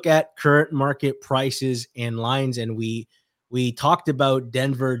 Let's look at current market prices and lines, and we talked about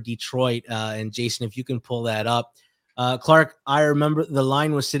Denver, Detroit, and Jason, if you can pull that up. Clark, I remember the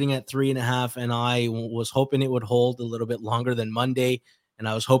line was sitting at 3.5, and I was hoping it would hold a little bit longer than Monday, and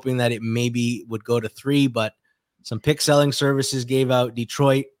I was hoping that it maybe would go to 3, but some pick selling services gave out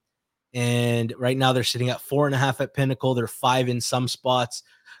Detroit, and right now they're sitting at 4.5 at Pinnacle. They're 5 in some spots.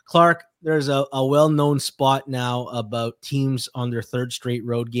 Clark, there's a well-known spot now about teams on their third straight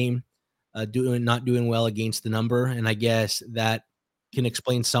road game not doing well against the number, and I guess that can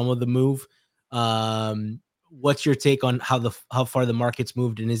explain some of the move. What's your take on how far the market's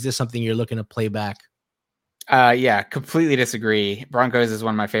moved, and is this something you're looking to play back? Yeah, completely disagree. Broncos is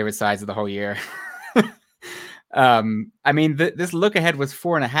one of my favorite sides of the whole year. This look ahead was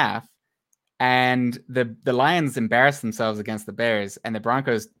 4.5, and the Lions embarrassed themselves against the Bears, and the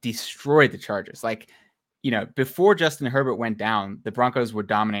Broncos destroyed the Chargers. Like, before Justin Herbert went down, the Broncos were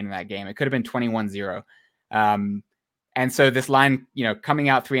dominating that game. It could have been 21-0. And so this line, coming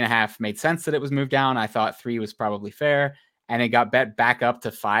out 3.5 made sense that it was moved down. I thought 3 was probably fair, and it got bet back up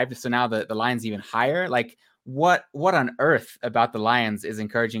to 5. So now the line's even higher. Like, what on earth about the Lions is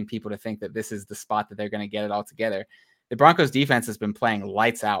encouraging people to think that this is the spot that they're going to get it all together? The Broncos defense has been playing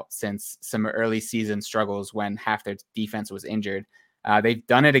lights out since some early season struggles when half their defense was injured. They've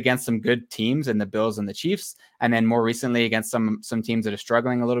done it against some good teams in the Bills and the Chiefs, and then more recently against some teams that are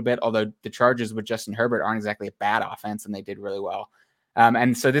struggling a little bit, although the Chargers with Justin Herbert aren't exactly a bad offense, and they did really well.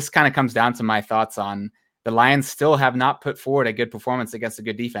 And so this kind of comes down to my thoughts on the Lions still have not put forward a good performance against a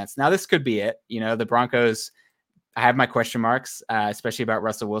good defense. Now, this could be it. The Broncos, I have my question marks, especially about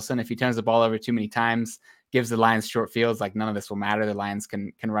Russell Wilson. If he turns the ball over too many times, gives the Lions short fields, like, none of this will matter. The Lions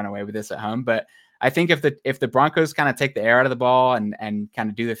can run away with this at home. But I think if the Broncos kind of take the air out of the ball and kind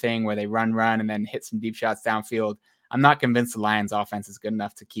of do the thing where they run and then hit some deep shots downfield, I'm not convinced the Lions offense is good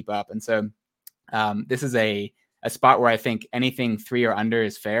enough to keep up. And so this is a spot where I think anything 3 or under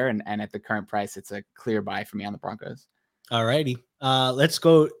is fair. And at the current price, it's a clear buy for me on the Broncos. All righty. Let's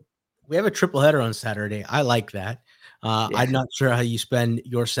go. We have a triple header on Saturday. I like that. I'm not sure how you spend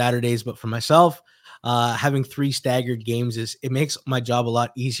your Saturdays, but for myself, Having 3 staggered games it makes my job a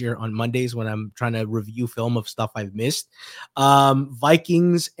lot easier on Mondays when I'm trying to review film of stuff I've missed.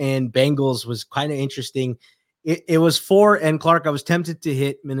 Vikings and Bengals was kind of interesting. It was 4, and Clark, I was tempted to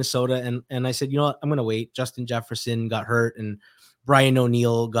hit Minnesota, and I said, you know what, I'm going to wait. Justin Jefferson got hurt, and Brian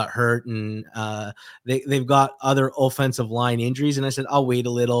O'Neill got hurt, and they've got other offensive line injuries, and I said, I'll wait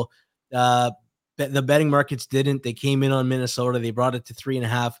a little. The betting markets didn't. They came in on Minnesota. They brought it to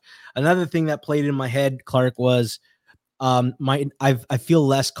 3.5. Another thing that played in my head, Clark, was I feel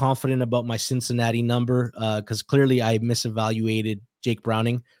less confident about my Cincinnati number because clearly I misevaluated Jake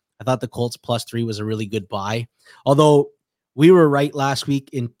Browning. I thought the Colts +3 was a really good buy. Although we were right last week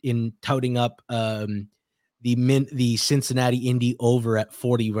in touting up the Cincinnati Indy over at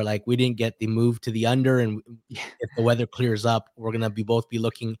 40. We're like, we didn't get the move to the under, and if the weather clears up, we're gonna be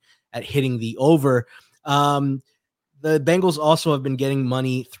looking at hitting the over. The Bengals also have been getting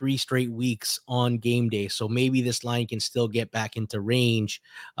money 3 straight weeks on game day, so maybe this line can still get back into range.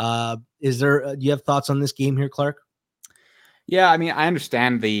 Do you have thoughts on this game here, Clark? Yeah, I mean, I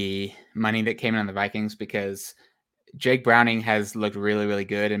understand the money that came in on the Vikings because Jake Browning has looked really, really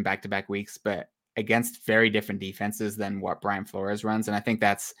good in back-to-back weeks, but against very different defenses than what Brian Flores runs. And I think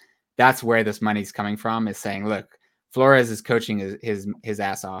that's where this money's coming from, is saying, look, Flores is coaching his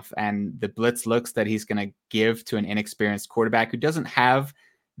ass off, and the blitz looks that he's going to give to an inexperienced quarterback who doesn't have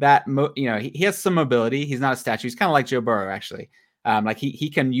that, he has some mobility. He's not a statue. He's kind of like Joe Burrow, actually. Like he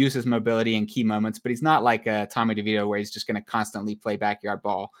can use his mobility in key moments, but he's not like a Tommy DeVito where he's just going to constantly play backyard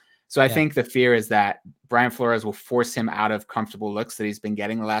ball. So I think the fear is that Brian Flores will force him out of comfortable looks that he's been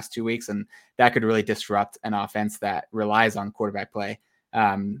getting the last 2 weeks, and that could really disrupt an offense that relies on quarterback play.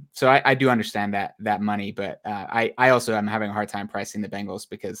 So I do understand that money, but I also am having a hard time pricing the Bengals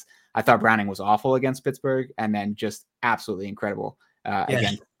because I thought Browning was awful against Pittsburgh and then just absolutely incredible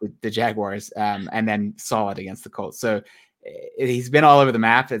against the Jaguars, and then solid against the Colts. So he's been all over the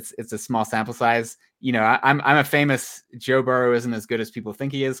map. It's a small sample size. I'm a famous Joe Burrow isn't as good as people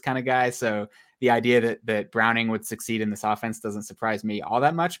think he is kind of guy. So the idea that Browning would succeed in this offense doesn't surprise me all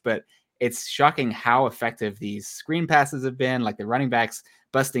that much, but it's shocking how effective these screen passes have been, like the running backs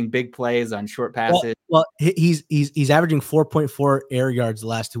busting big plays on short passes. Well, he's averaging 4.4 air yards the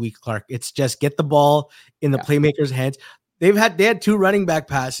last 2 weeks, Clark. It's just get the ball in the playmaker's hands. They had 2 running back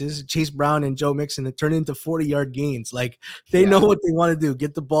passes, Chase Brown and Joe Mixon, that turned into 40-yard gains. Like they know what they want to do.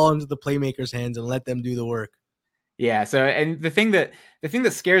 Get the ball into the playmaker's hands and let them do the work. Yeah. So, and the thing that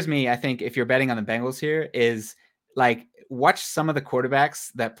scares me, I think, if you're betting on the Bengals here, is like watch some of the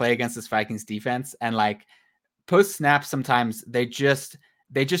quarterbacks that play against this Vikings defense, and like post snap, sometimes they just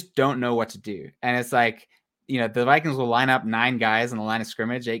don't know what to do. And it's like, the Vikings will line up 9 guys in the line of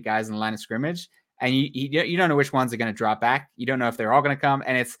scrimmage, 8 guys in the line of scrimmage, and you don't know which ones are going to drop back. You don't know if they're all going to come.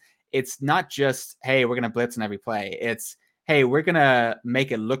 And it's not just, hey, we're going to blitz on every play. It's, hey, we're going to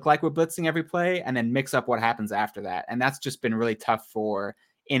make it look like we're blitzing every play and then mix up what happens after that. And that's just been really tough for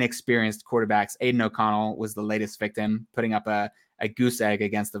inexperienced quarterbacks. Aiden O'Connell was the latest victim, putting up a goose egg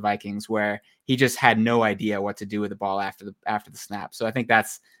against the Vikings where he just had no idea what to do with the ball after the snap. So I think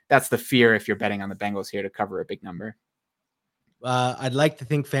that's the fear if you're betting on the Bengals here to cover a big number. I'd like to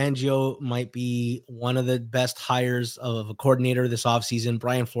think Fangio might be one of the best hires of a coordinator this offseason.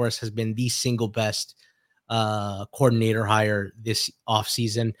 Brian Flores has been the single best coordinator hire this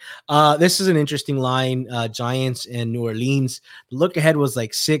offseason. This is an interesting line. Giants and New Orleans. The look ahead was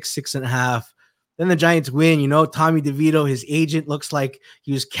like 6.5. Then the Giants win. Tommy DeVito, his agent, looks like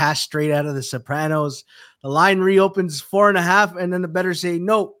he was cast straight out of The Sopranos. The line reopens 4.5, and then the bettors say,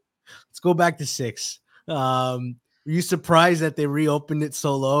 no, let's go back to 6. Were you surprised that they reopened it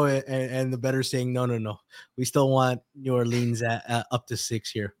so low, and the bettors saying, no, we still want New Orleans at up to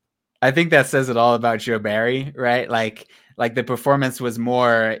 6 here? I think that says it all about Joe Barry, right? Like the performance was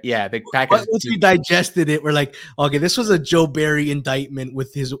more, the Packers. Once we digested it, we're like, okay, this was a Joe Barry indictment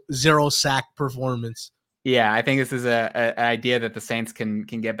with his 0 sack performance. Yeah, I think this is an idea that the Saints can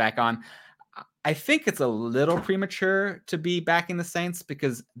get back on. I think it's a little premature to be backing the Saints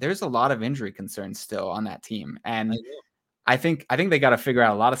because there's a lot of injury concerns still on that team. And I think they got to figure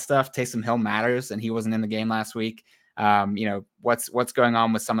out a lot of stuff. Taysom Hill matters, and he wasn't in the game last week. What's going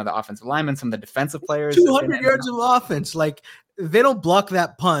on with some of the offensive linemen, some of the defensive players. 200 yards of offense. Like, they don't block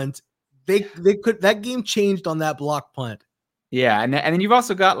that punt. They could, that game changed on that block punt. Yeah, and then you've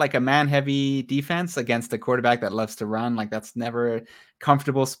also got like a man-heavy defense against a quarterback that loves to run. Like, that's never a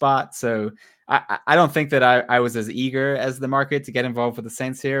comfortable spot. So I don't think that I was as eager as the market to get involved with the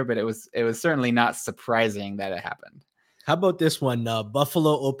Saints here, but it was certainly not surprising that it happened. How about this one?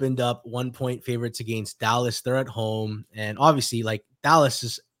 Buffalo opened up 1-point favorites against Dallas. They're at home, and obviously, like, Dallas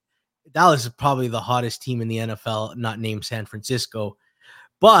is Dallas is probably the hottest team in the NFL, not named San Francisco.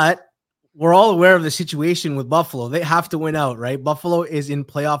 But we're all aware of the situation with Buffalo. They have to win out, right? Buffalo is in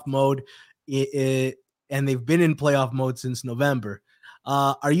playoff mode, and they've been in playoff mode since November.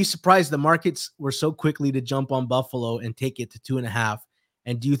 Are you surprised the markets were so quickly to jump on Buffalo and take it to 2.5?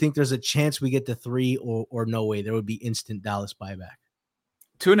 And do you think there's a chance we get to 3, or no way? There would be instant Dallas buyback.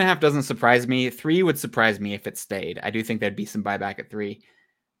 2.5 doesn't surprise me. 3 would surprise me if it stayed. I do think there'd be some buyback at 3.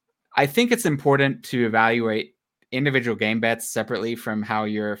 I think it's important to evaluate individual game bets separately from how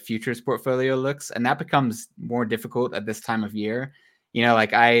your futures portfolio looks, and that becomes more difficult at this time of year.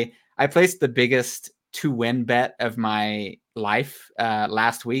 Like I placed the biggest to-win bet of my life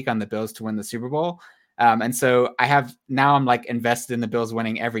last week on the Bills to win the Super Bowl. And so I'm like invested in the Bills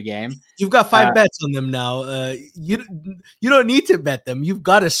winning every game. You've got 5 bets on them now. You don't need to bet them. You've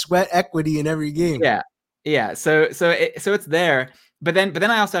got to sweat equity in every game. Yeah. So it's there. But then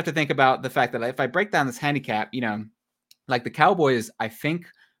I also have to think about the fact that if I break down this handicap, like the Cowboys, I think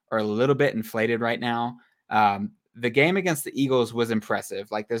are a little bit inflated right now. The game against the Eagles was impressive.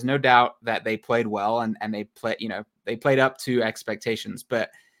 Like there's no doubt that they played well and they played up to expectations.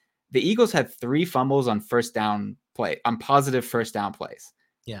 But the Eagles had 3 fumbles on positive first down plays.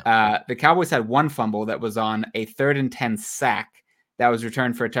 Yeah. The Cowboys had 1 fumble that was on a 3rd and 10 sack that was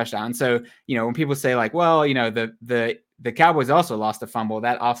returned for a touchdown. So, when people say like, well, the Cowboys also lost a fumble,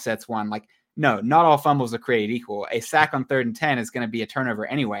 that offsets one. Like, no, not all fumbles are created equal. A sack on 3rd and 10 is going to be a turnover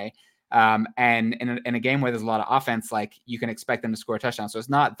anyway. And in a game where there's a lot of offense, like you can expect them to score a touchdown. So it's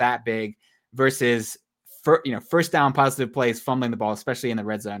not that big versus first down positive plays, fumbling the ball, especially in the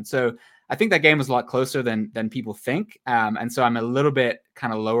red zone. So I think that game was a lot closer than people think. And so I'm a little bit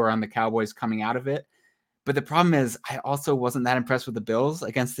kind of lower on the Cowboys coming out of it. But the problem is I also wasn't that impressed with the Bills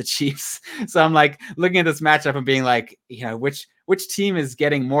against the Chiefs. So I'm like looking at this matchup and being like, which team is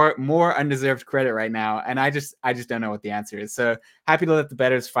getting more undeserved credit right now? And I just don't know what the answer is. So happy to let the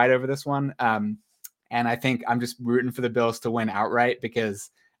bettors fight over this one. And I think I'm just rooting for the Bills to win outright because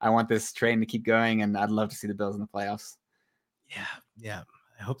I want this train to keep going, and I'd love to see the Bills in the playoffs. Yeah.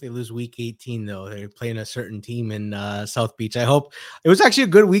 I hope they lose week 18, though. They're playing a certain team in South Beach. I hope it was actually a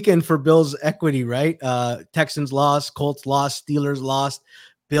good weekend for Bills equity, right? Texans lost, Colts lost, Steelers lost,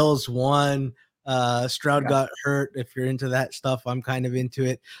 Bills won. Stroud got hurt. If you're into that stuff, I'm kind of into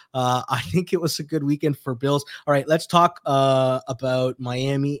it. I think it was a good weekend for Bills. All right, let's talk about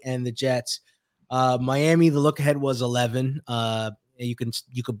Miami and the Jets. Miami, the look ahead was 11. You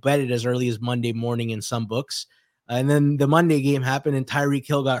could bet it as early as Monday morning in some books. And then the Monday game happened and Tyreek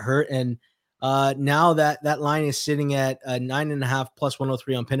Hill got hurt. And now that line is sitting at 9.5 plus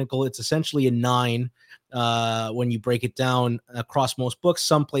 103 on Pinnacle. It's essentially a 9 when you break it down across most books.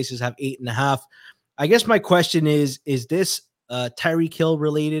 Some places have 8.5. I guess my question is this Tyreek Hill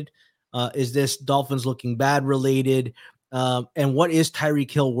related? Is this Dolphins looking bad related? And what is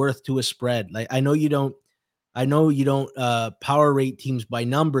Tyreek Hill worth to a spread? Like I know you don't power rate teams by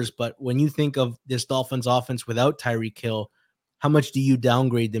numbers, but when you think of this Dolphins offense without Tyreek Hill, how much do you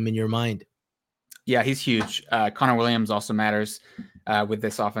downgrade them in your mind? Yeah, he's huge. Connor Williams also matters with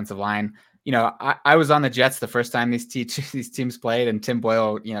this offensive line. I was on the Jets the first time these teams played, and Tim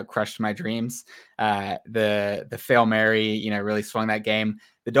Boyle, crushed my dreams. The Fail Mary, really swung that game.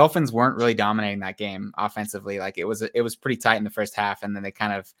 The Dolphins weren't really dominating that game offensively. Like it was pretty tight in the first half, and then they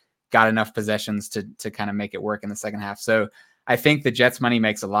kind of got enough possessions to kind of make it work in the second half. So I think the Jets money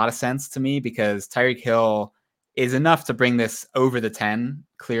makes a lot of sense to me because Tyreek Hill is enough to bring this over the 10,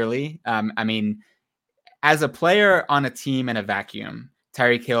 clearly. I mean, as a player on a team in a vacuum,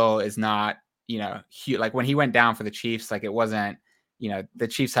 Tyreek Hill is not, huge. Like when he went down for the Chiefs, like it wasn't, the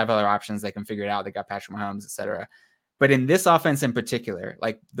Chiefs have other options. They can figure it out. They got Patrick Mahomes, et cetera. But in this offense in particular,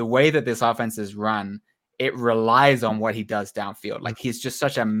 like the way that this offense is run, it relies on what he does downfield. Like he's just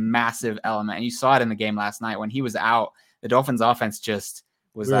such a massive element. And you saw it in the game last night when he was out, the Dolphins offense just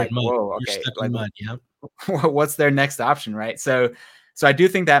was like, whoa, okay. Like, what's their next option? Right. So I do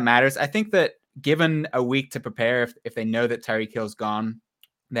think that matters. I think that given a week to prepare, if they know that Tyreek Hill's gone,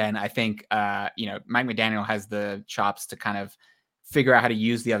 then I think, Mike McDaniel has the chops to kind of figure out how to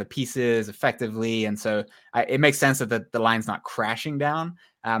use the other pieces effectively. And so it makes sense that the line's not crashing down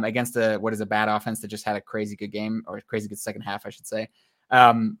against what is a bad offense that just had a crazy good game, or a crazy good second half, I should say.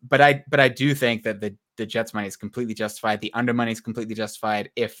 But I do think that the Jets money is completely justified. The under money is completely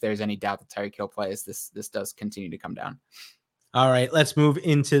justified. If there's any doubt that Tyreek Hill plays, this does continue to come down. All right, let's move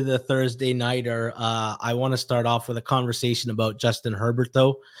into the Thursday nighter. I want to start off with a conversation about Justin Herbert,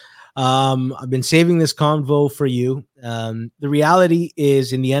 though. I've been saving this convo for you. The reality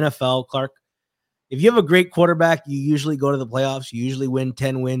is in the NFL, Clark, if you have a great quarterback, you usually go to the playoffs. You usually win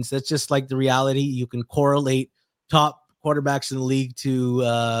 10 wins. That's just like the reality. You can correlate top quarterbacks in the league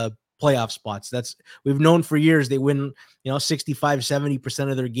to playoff spots. That's we've known for years. They win, 65,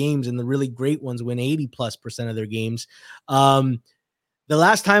 70% of their games, and the really great ones win 80+% of their games. The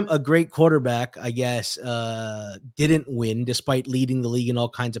last time a great quarterback, I guess, didn't win despite leading the league in all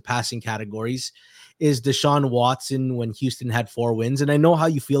kinds of passing categories is Deshaun Watson when Houston had 4 wins. And I know how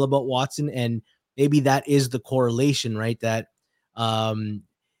you feel about Watson, and maybe that is the correlation, right? That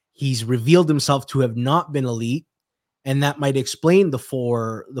he's revealed himself to have not been elite, and that might explain the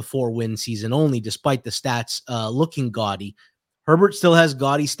 4-win season only, despite the stats looking gaudy. Herbert still has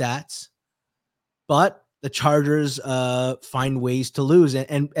gaudy stats, but the Chargers find ways to lose.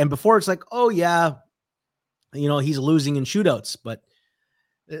 And before it's like, oh yeah, he's losing in shootouts, but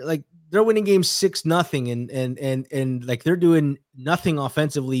like they're winning games 6-0 and like they're doing nothing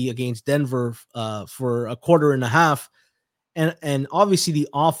offensively against Denver for a quarter and a half. And obviously the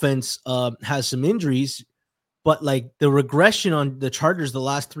offense has some injuries, but like the regression on the Chargers the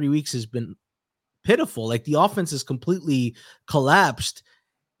last 3 weeks has been pitiful. Like the offense has completely collapsed.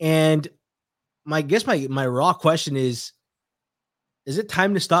 And my raw question is it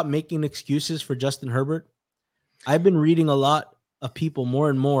time to stop making excuses for Justin Herbert? I've been reading a lot of people more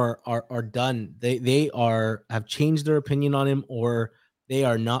and more are done. They have changed their opinion on him, or they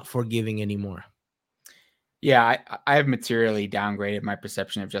are not forgiving anymore. Yeah, I have materially downgraded my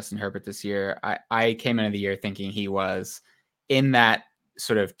perception of Justin Herbert this year. I came into the year thinking he was in that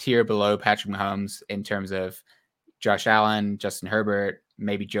sort of tier below Patrick Mahomes in terms of Josh Allen, Justin Herbert,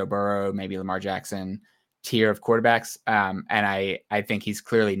 maybe Joe Burrow, maybe Lamar Jackson tier of quarterbacks. And I think he's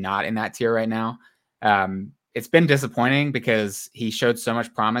clearly not in that tier right now. It's been disappointing because he showed so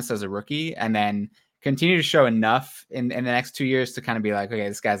much promise as a rookie and then continued to show enough in the next 2 years to kind of be like, okay,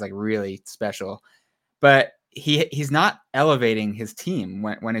 this guy's like really special. But he's not elevating his team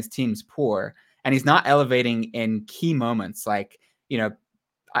when his team's poor, and he's not elevating in key moments. Like,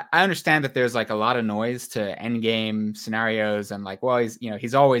 I understand that there's like a lot of noise to end game scenarios and like, well,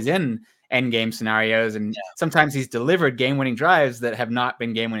 he's always in end game scenarios. And sometimes he's delivered game winning drives that have not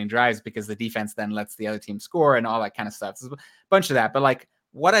been game winning drives because the defense then lets the other team score and all that kind of stuff. There's a bunch of that. But like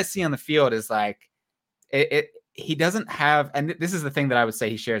what I see on the field is like, he doesn't have, and this is the thing that I would say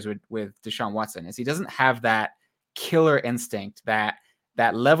he shares with Deshaun Watson, is he doesn't have that killer instinct, that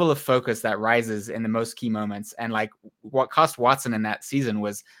level of focus that rises in the most key moments. And like what cost Watson in that season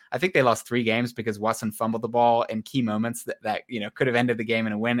was, I think they lost 3 games because Watson fumbled the ball in key moments that could have ended the game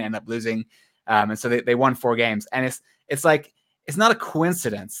in a win, end up losing. And so they won 4 games. And it's like, it's not a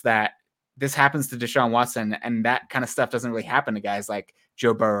coincidence that this happens to Deshaun Watson, and that kind of stuff doesn't really happen to guys like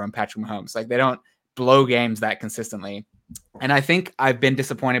Joe Burrow and Patrick Mahomes. Like they don't blow games that consistently. And I think I've been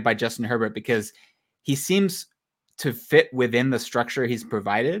disappointed by Justin Herbert because he seems to fit within the structure he's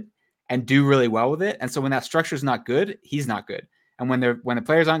provided and do really well with it. And so when that structure is not good, he's not good. And when the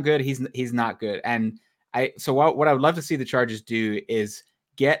players aren't good, he's not good. And what I would love to see the Chargers do is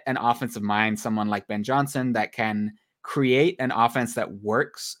get an offensive mind, someone like Ben Johnson that can create an offense that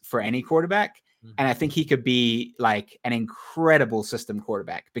works for any quarterback. And I think he could be like an incredible system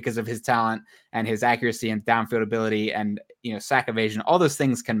quarterback because of his talent and his accuracy and downfield ability and, sack evasion. All those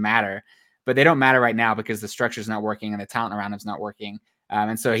things can matter, but they don't matter right now because the structure is not working and the talent around him is not working.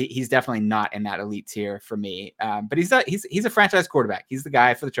 And so he's definitely not in that elite tier for me. But he's a franchise quarterback. He's the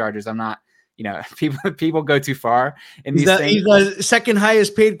guy for the Chargers. I'm not, people go too far in these things. He's the second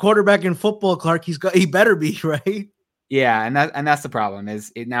highest paid quarterback in football, Clark. He better be, right? Yeah. And that's the problem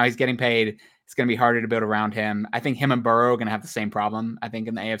now he's getting paid. It's going to be harder to build around him. I think him and Burrow are going to have the same problem. I think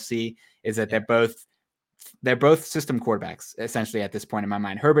in the AFC is that they're both system quarterbacks essentially at this point in my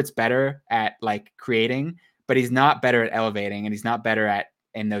mind. Herbert's better at like creating, but he's not better at elevating, and he's not better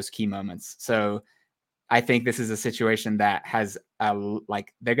in those key moments. So I think this is a situation that has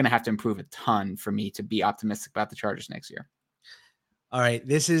they're going to have to improve a ton for me to be optimistic about the Chargers next year. All right.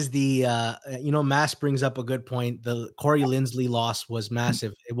 This is the, Mass brings up a good point. The Corey Linsley loss was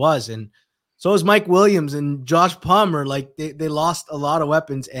massive. It was. And so is Mike Williams and Josh Palmer. Like they lost a lot of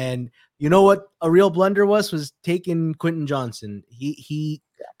weapons. And you know what a real blunder was taking Quentin Johnson. He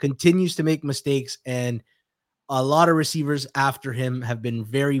continues to make mistakes, and a lot of receivers after him have been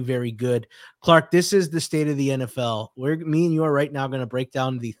very, very good. Clark, this is the state of the NFL. Me and you are right now going to break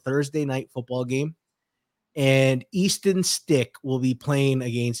down the Thursday night football game, and Easton Stick will be playing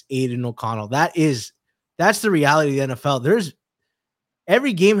against Aiden O'Connell. That's the reality of the NFL.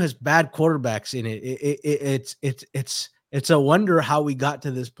 Every game has bad quarterbacks in it. It's a wonder how we got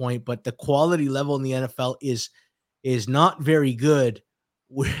to this point, but the quality level in the NFL is not very good.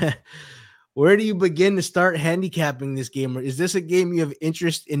 Where do you begin to start handicapping this game? Is this a game you have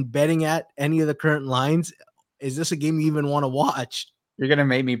interest in betting at any of the current lines? Is this a game you even want to watch? You're gonna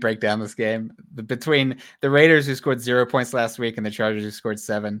make me break down this game between the Raiders who scored 0 points last week and the Chargers who scored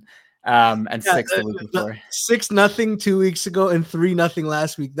 7, and Yeah, 6 the week before. 6-0 2 weeks ago and 3-0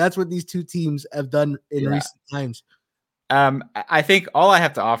 last week. That's what these two teams have done in Yeah. recent times. I think all I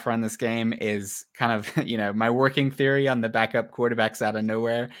have to offer on this game is kind of, my working theory on the backup quarterbacks out of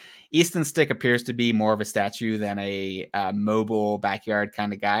nowhere. Easton Stick appears to be more of a statue than a mobile backyard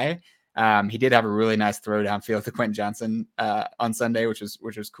kind of guy. He did have a really nice throw downfield to Quentin Johnson on Sunday, which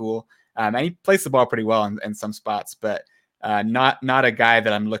was cool. And he plays the ball pretty well in some spots, but not a guy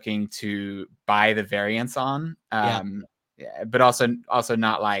that I'm looking to buy the variance on. Yeah, but also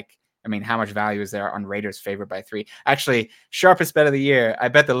not like, I mean, how much value is there on Raiders favored by 3? Actually, sharpest bet of the year. I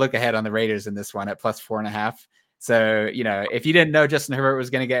bet the look ahead on the Raiders in this one at plus 4.5. So, if you didn't know Justin Herbert was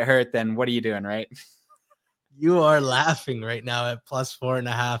going to get hurt, then what are you doing, right? You are laughing right now at plus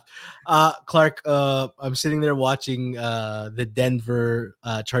 4.5. Clark, I'm sitting there watching the Denver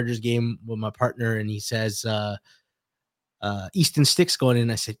Chargers game with my partner, and he says, Easton Stick's going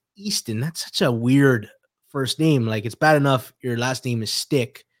in. I said, Easton, that's such a weird first name. Like, it's bad enough your last name is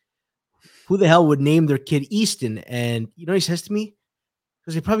Stick. Who the hell would name their kid Easton? And you know what he says to me?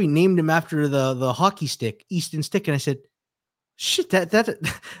 Because they probably named him after the hockey stick, Easton Stick. And I said, shit, that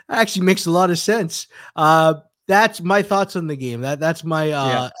actually makes a lot of sense. That's my thoughts on the game. That's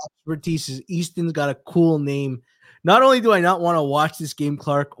my expertise. Is Easton's got a cool name. Not only do I not want to watch this game,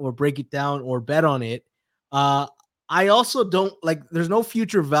 Clark, or break it down or bet on it, I also don't like. There's no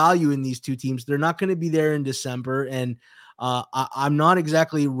future value in these two teams. They're not going to be there in December, and I'm not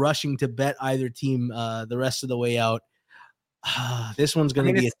exactly rushing to bet either team the rest of the way out. This one's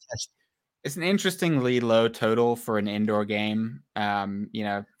going to be a test. It's an interestingly low total for an indoor game.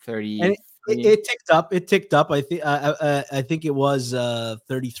 30. And it ticked up. It ticked up. I think it was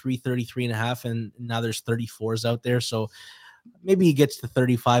 33 and a half, and now there's 34s out there. So maybe he gets to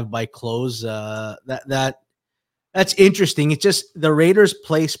 35 by close. That's interesting. It's just the Raiders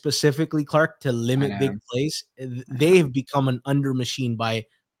play specifically, Clark, to limit big plays. They have become an under machine by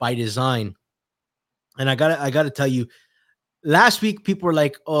design. And I gotta tell you, last week people were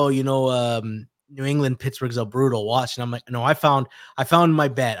like, "Oh, New England, Pittsburgh's a brutal watch," and I'm like, "No, I found my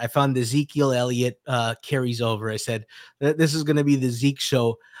bet. I found the Ezekiel Elliott carries over." I said, "This is going to be the Zeke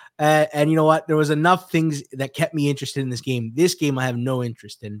show," and you know what? There was enough things that kept me interested in this game. This game, I have no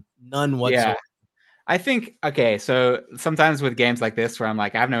interest in, none whatsoever. Yeah. I think, okay, so sometimes with games like this where I'm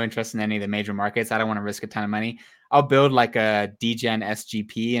like, I have no interest in any of the major markets, I don't want to risk a ton of money, I'll build like a DGen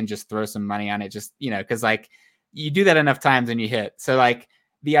SGP and just throw some money on it, just, because like you do that enough times and you hit. So like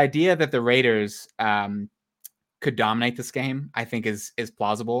the idea that the Raiders could dominate this game, I think is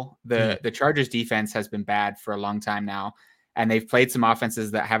plausible. The Chargers defense has been bad for a long time now, and they've played some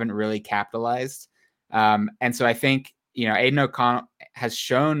offenses that haven't really capitalized. And so I think, Aiden O'Connell has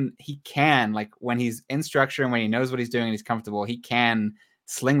shown he can, like when he's in structure and when he knows what he's doing and he's comfortable, he can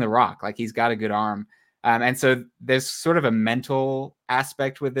sling the rock. Like he's got a good arm. And so there's sort of a mental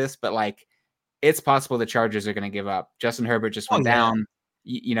aspect with this, but like it's possible the Chargers are going to give up. Justin Herbert just went down.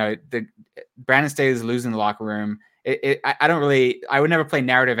 The Brandon Staley is losing the locker room. I would never play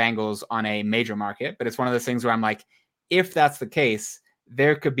narrative angles on a major market, but it's one of those things where I'm like, if that's the case,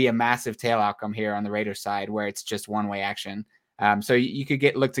 there could be a massive tail outcome here on the Raiders side where it's just one-way action. So you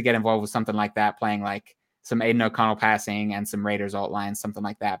could look to get involved with something like that, playing like some Aiden O'Connell passing and some Raiders alt lines, something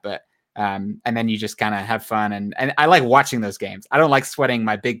like that. But and then you just kind of have fun. And I like watching those games. I don't like sweating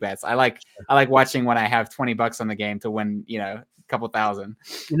my big bets. I like watching when I have $20 on the game to win, a couple thousand.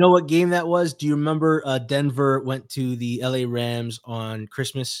 You know what game that was? Do you remember Denver went to the LA Rams on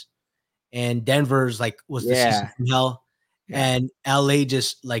Christmas, and Denver's was the season from hell. Yeah. And LA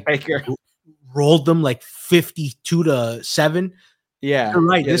just rolled them 52-7. Yeah, you're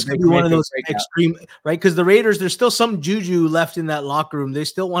right. This could be one of those extreme, right? Because the Raiders, there's still some juju left in that locker room. They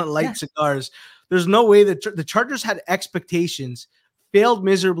still want to light cigars. There's no way that the Chargers had expectations, failed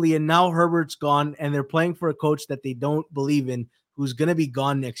miserably, and now Herbert's gone, and they're playing for a coach that they don't believe in, who's going to be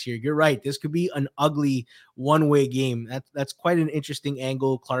gone next year. You're right. This could be an ugly one-way game. That's quite an interesting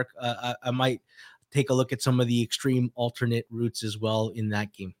angle, Clark. I might take a look at some of the extreme alternate routes as well in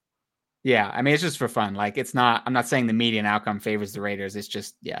that game. Yeah, I mean, it's just for fun. Like, I'm not saying the median outcome favors the Raiders. It's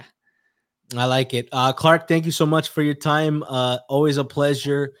just, yeah. I like it. Clark, thank you so much for your time. Always a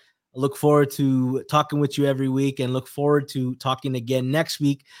pleasure. I look forward to talking with you every week and look forward to talking again next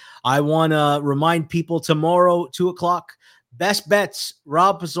week. I want to remind people tomorrow, 2:00, best bets,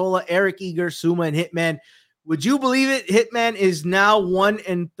 Rob Pizzola, Eric Eager, Suma, and Hitman. Would you believe it? Hitman is now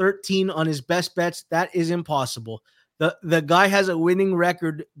 1-13 on his best bets. That is impossible. The guy has a winning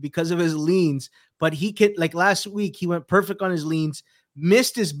record because of his leans, but he can, like last week, he went perfect on his leans,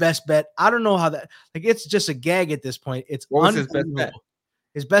 missed his best bet. I don't know how that, like, it's just a gag at this point. It's What was his unbelievable. best bet?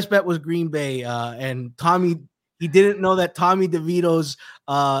 His best bet was Green Bay, and Tommy. He didn't know that Tommy DeVito's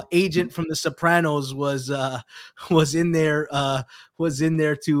agent from The Sopranos was in there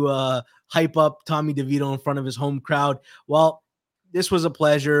to hype up Tommy DeVito in front of his home crowd. Well, this was a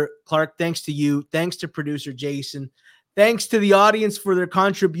pleasure, Clark. Thanks to you. Thanks to producer Jason. Thanks to the audience for their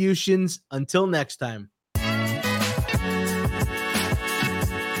contributions. Until next time.